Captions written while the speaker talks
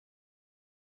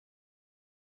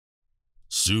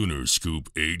Sooner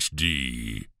Scoop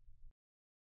HD.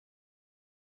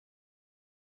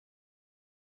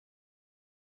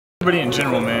 Everybody in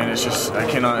general, man, it's just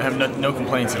I cannot have no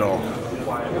complaints at all.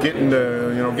 Getting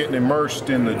immersed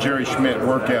in the Jerry Schmidt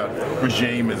workout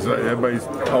regime, as everybody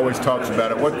always talks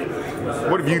about it. What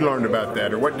have you learned about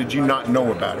that, or what did you not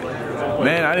know about it?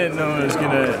 Man, I didn't know it was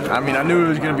gonna. I mean, I knew it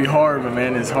was gonna be hard, but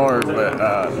man, it's hard. But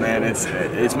man,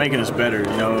 it's making us better.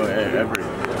 You know,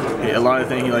 a lot of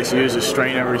things he likes to use is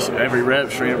strain every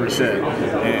rep, strain every set,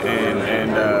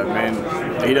 and man,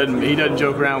 he doesn't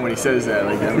joke around when he says that.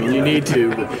 Like, I mean, you need to,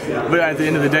 but at the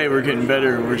end of the day, we're getting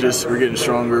better. We're getting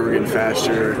stronger. We're getting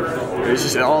faster. It's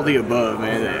just all the above,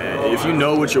 man. If you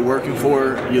know what you're working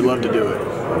for, you love to do it.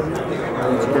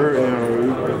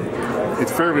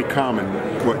 It's fairly common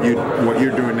what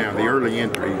you're doing now. The early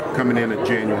entry coming in at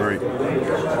January.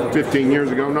 15 years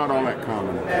ago, not all that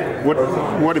common.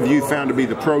 What have you found to be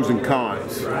the pros and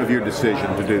cons of your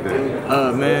decision to do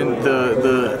that? Man,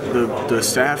 the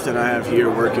staff that I have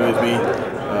here working with me,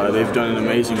 they've done an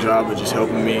amazing job of just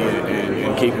helping me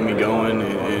and keeping me going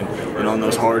and on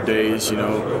those hard days, you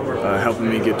know, helping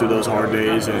me get through those hard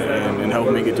days and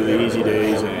helping me get through the easy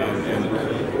days and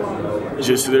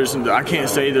just I can't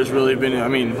say there's really been. I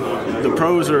mean, the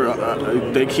pros are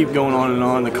they keep going on and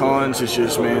on. The cons is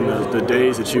just, man, the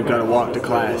days that you've got to walk to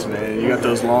class, man. You got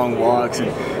those long walks and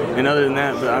other than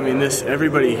that, but I mean,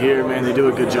 everybody here, man, they do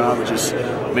a good job of just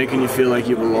making you feel like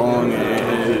you belong,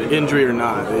 and injury or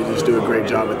not, they just do a great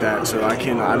job at that. So I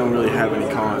don't really have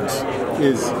any cons. Do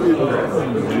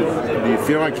you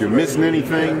feel like you're missing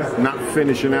anything? Not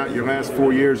finishing out your last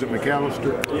 4 years at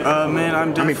McAllister? Man,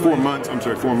 I'm definitely. 4 months. I'm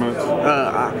sorry, 4 months.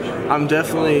 I'm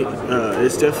definitely.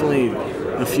 It's definitely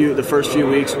the first few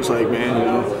weeks was like, man, you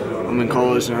know, I'm in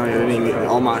college now.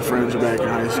 All my friends are back in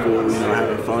high school, you know,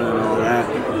 having fun and all that.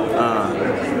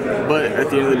 But at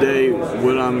the end of the day,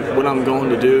 what I'm going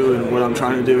to do and what I'm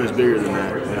trying to do is bigger than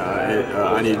that.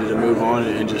 I needed to move on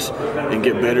and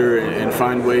get better and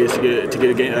find ways to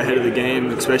get ahead of the game,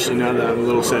 especially now that I'm a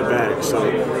little set back.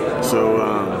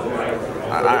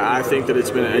 I think that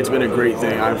it's been a great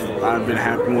thing. I've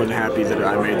been more than happy that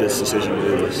I made this decision to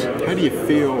do this. How do you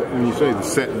feel when you say the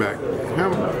setback?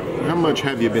 How much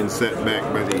have you been set back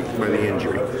by the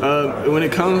injury? When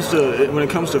it comes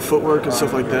to footwork and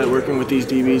stuff like that, working with these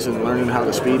DBs and learning how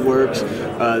the speed works,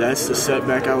 that's the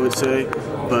setback, I would say.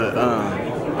 But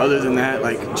other than that,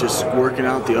 like just working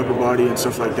out the upper body and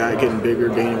stuff like that, getting bigger,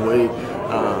 gaining weight,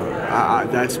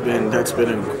 that's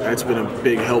been a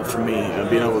big help for me.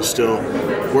 Being able to still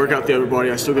work out the upper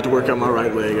body. I still get to work out my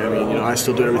right leg. I mean, you know, I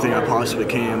still do everything I possibly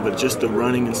can, but just the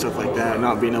running and stuff like that,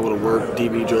 not being able to work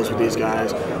DB drills with these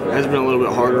guys, has been a little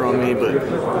bit harder on me. But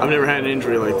I've never had an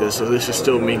injury like this, so this is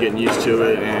still me getting used to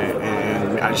it,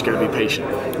 and I just got to be patient.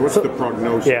 What's the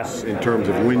prognosis in terms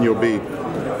of when you'll be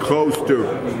close to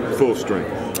full strength?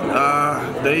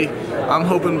 I'm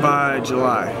hoping by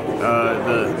July.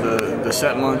 The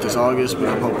set month is August, but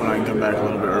I'm hoping I can come back a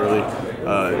little bit early.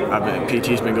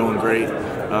 PT's been going great.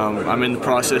 I'm in the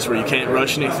process where you can't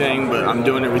rush anything, but I'm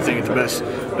doing everything at the best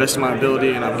of my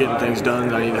ability, and I'm getting things done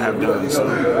that I need to have done. So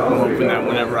I'm hoping that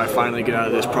whenever I finally get out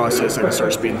of this process, I can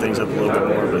start speeding things up a little bit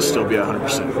more, but still be at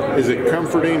 100%. Is it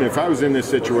comforting? If I was in this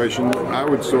situation, I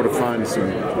would sort of find some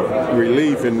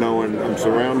relief in knowing I'm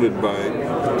surrounded by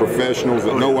professionals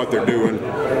that know what they're doing.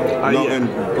 And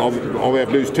all they have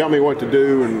to do is tell me what to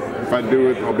do, and if I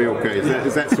do it, I'll be okay.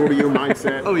 Is that sort of your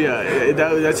mindset? Oh yeah,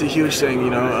 that's a huge thing.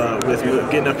 You know, with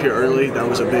getting up here early, that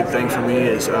was a big thing for me.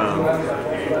 Is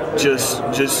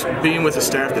just being with a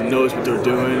staff that knows what they're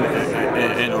doing,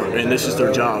 and this is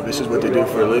their job. This is what they do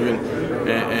for a living,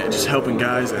 and just helping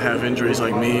guys that have injuries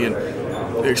like me, and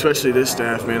especially this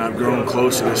staff, man. I've grown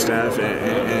close to this staff,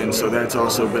 and so that's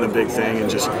also been a big thing, and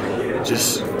just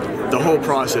the whole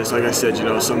process. Like I said, you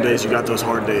know, some days you got those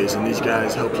hard days, and these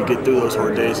guys help you get through those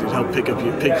hard days and help pick you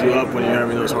up when you're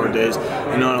having those hard days.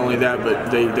 And not only that,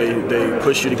 but they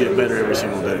push you to get better every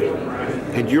single day.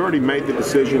 Had you already made the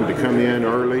decision to come in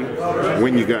early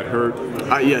when you got hurt?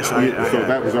 Yes, so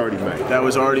that was already made. That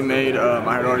was already made.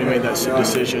 I had already made that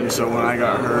decision. So when I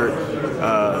got hurt,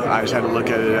 I just had to look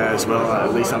at it as well.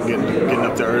 At least I'm getting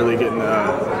up there early.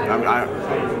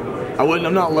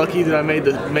 I'm not lucky that I made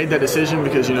that decision,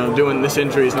 because, you know, doing this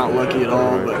injury is not lucky at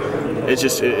all. But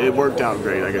it worked out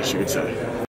great, I guess you could say.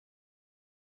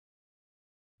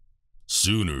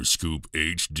 Sooner Scoop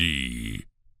HD.